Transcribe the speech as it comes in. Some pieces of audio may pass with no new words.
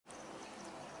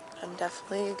I'm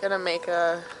definitely gonna make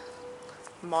a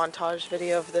montage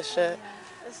video of this shit.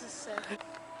 Yeah, this is sick.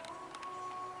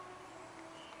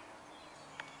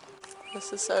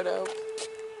 This is so dope.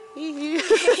 Is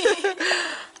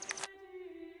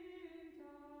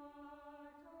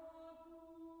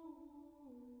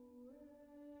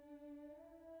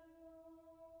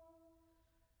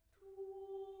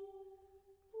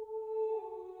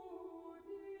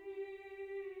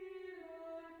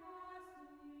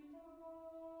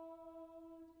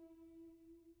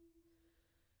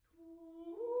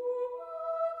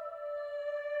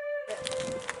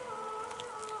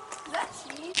that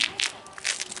cheese?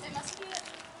 It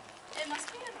must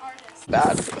be an artist.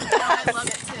 Bad. I love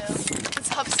it too. It's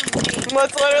Hubson Lee.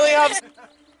 Let's literally have.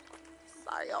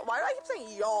 Sorry, y'all. Why do I keep saying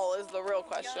y'all is the real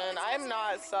question? I'm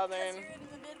not Southern.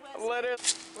 Literally.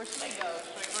 Where should I go?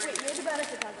 Wait, you're the better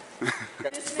photographer.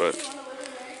 But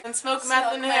And smoke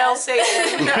meth and hail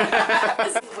Satan.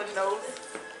 With nose.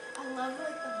 I love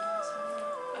like the mouse.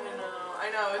 I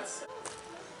know, it's.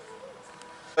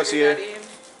 bless you.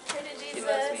 Pray to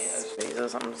Jesus.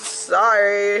 Jesus, I'm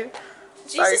sorry.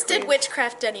 Jesus did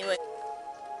witchcraft anyway.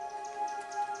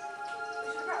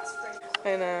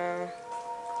 I know.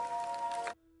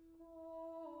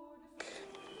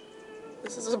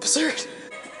 This is absurd.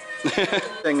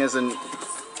 Thing isn't.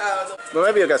 Oh, But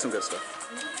maybe you'll get some good stuff.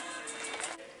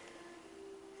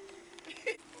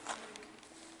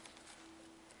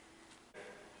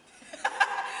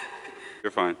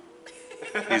 You're fine.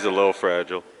 He's a little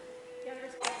fragile.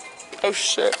 oh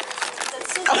shit.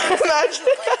 That's so Imagine.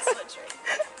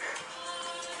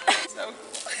 So cool.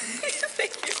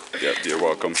 Thank you. Yep, you're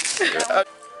welcome. Okay,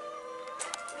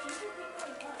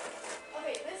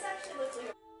 this actually looks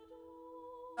like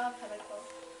a pedicle.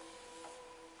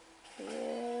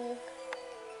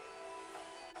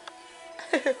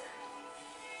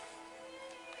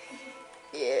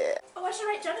 Yeah. Oh, I should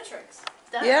write Genetrix.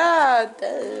 Yeah, duh.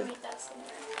 Write that somewhere.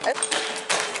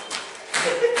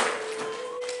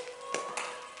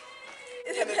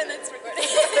 Independence recording.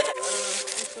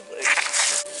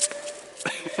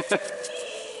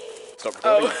 Stop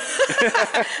recording.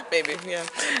 Oh. Maybe, yeah.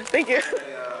 Thank you.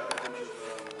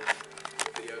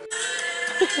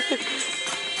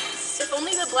 If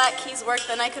only the black keys worked,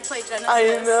 then I could play Genesis. I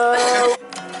know.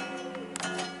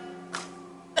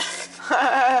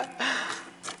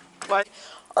 What?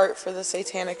 Art for the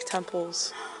satanic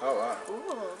temples. Oh, wow.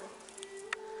 Ooh.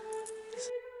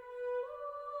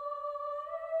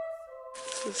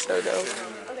 This is so dope.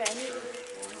 Okay, I need...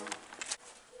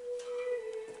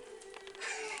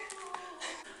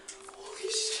 Holy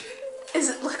shit.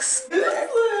 It looks...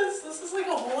 This is like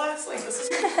a whole ass, like, this is...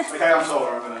 Okay, I'm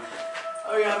solar. I'm gonna.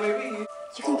 Oh yeah, maybe.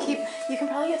 You can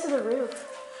probably get to the roof.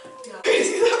 Yeah.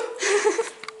 Crazy though.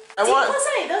 I want...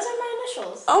 Jose, those are my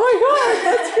initials. Oh my god,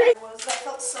 that's great. That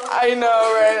felt so I know,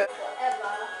 right?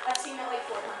 Eva. I've seen it like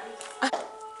 4 times.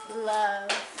 Love.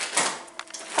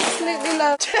 Absolutely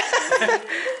loved.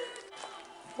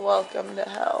 Welcome to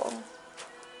hell.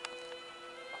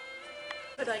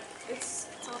 But like, it's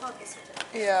all about the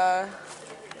certificate. Yeah.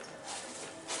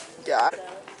 Yeah.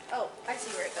 Oh, I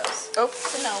see where it goes. Oh.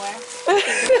 To nowhere.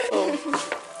 Oh.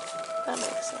 That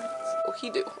makes sense. Oh, he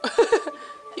do.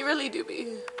 He really do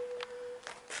be.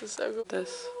 This is so good.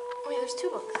 This. Wait, there's 2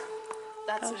 books.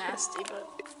 That's Oh, shit. nasty, but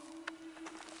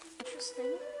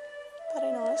interesting.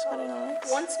 Very nice, very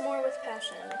nice. Once More with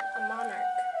Passion, a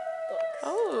Monarch book.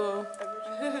 Oh.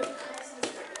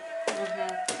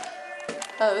 Original.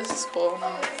 Oh, this is cool.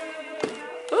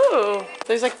 Ooh,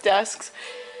 there's like desks.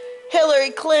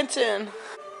 Hillary Clinton.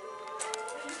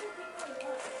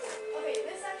 Okay,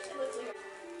 this actually looks like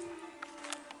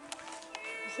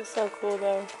This is so cool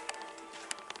though.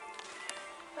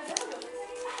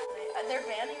 they're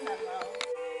banning them though.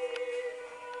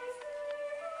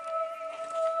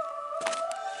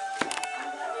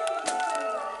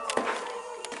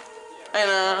 I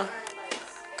know.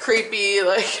 Creepy,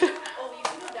 like. Oh, you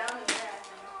can go down in there, I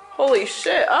think. Holy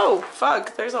shit. Oh,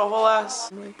 fuck. There's a whole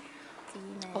ass.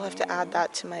 I'll have to add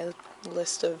that to my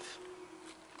list of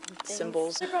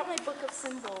symbols. I brought my book of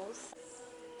symbols.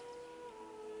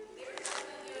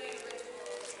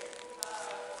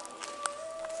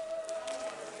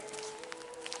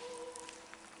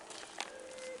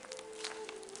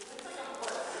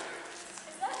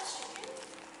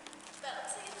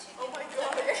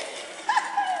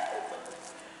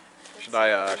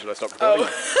 Should I stop recording?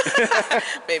 Oh.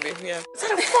 Maybe, yeah. Is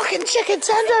that a fucking chicken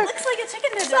tender? Looks like a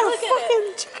chicken tender. Is that Look a at fucking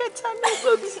it. chicken tender?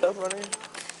 That's so funny.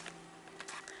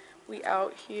 We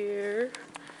out here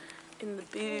in the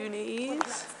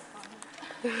boonies.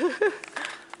 Yeah,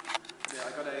 I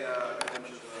got a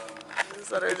image of faces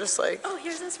that are just like. Oh,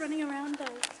 here's us running around though.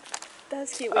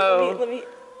 That's cute. Wait, Oh. let me.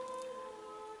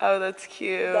 Oh, that's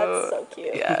cute. That's so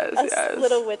cute. Yes, Us yes.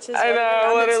 little witches. I running know, around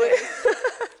the literally.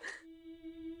 church.